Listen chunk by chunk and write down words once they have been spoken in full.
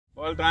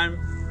Fall time,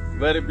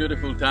 very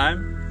beautiful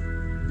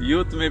time.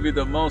 Youth may be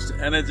the most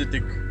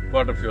energetic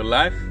part of your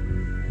life.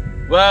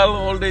 Well,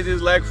 old age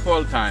is like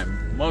fall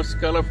time, most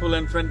colorful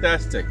and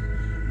fantastic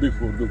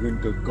before the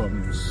winter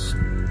comes.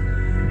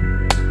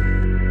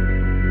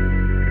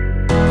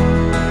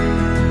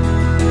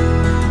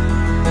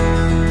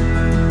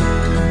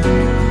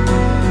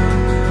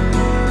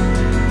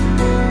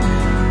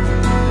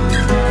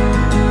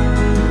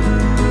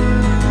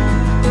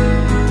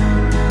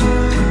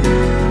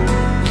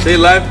 See,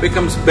 life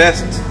becomes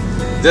best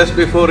just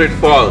before it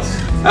falls.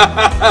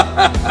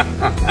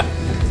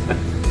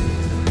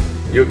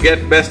 You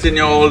get best in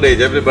your old age,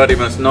 everybody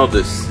must know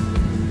this.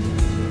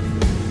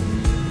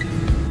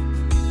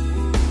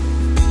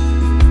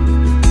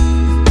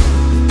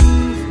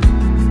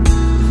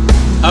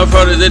 How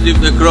far is it if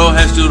the crow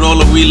has to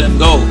roll a wheel and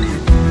go?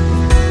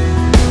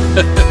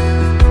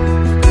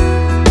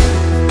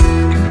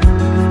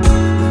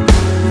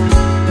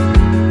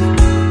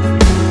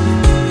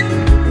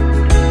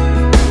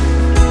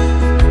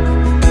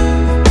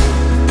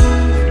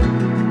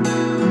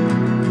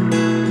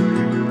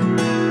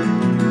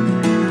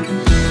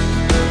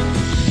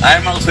 I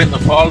am also in the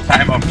fall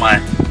time of my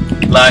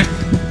life,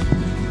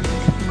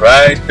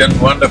 bright and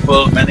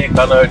wonderful,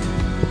 many-colored.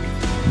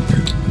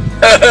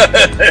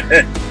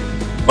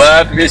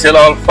 But we shall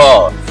all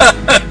fall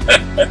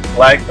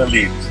like the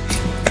leaves.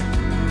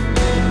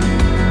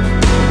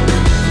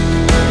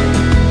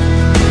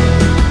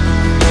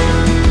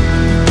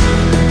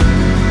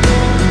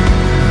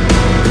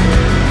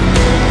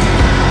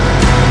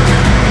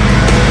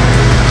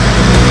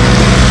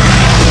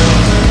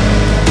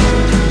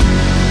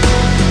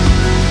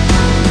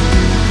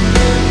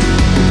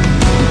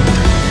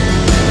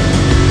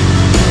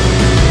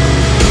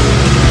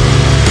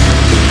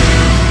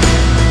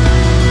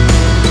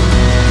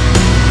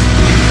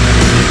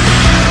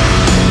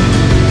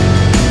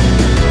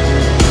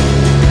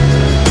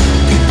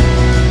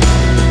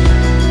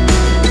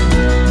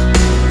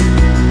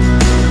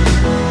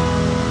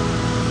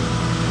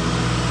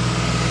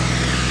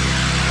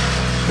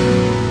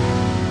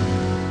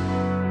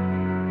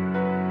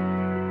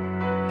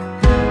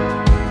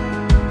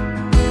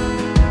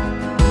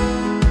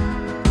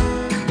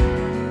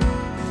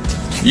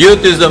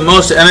 Youth is the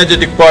most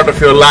energetic part of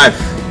your life.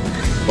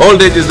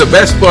 Old age is the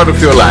best part of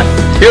your life.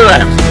 Here I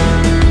am.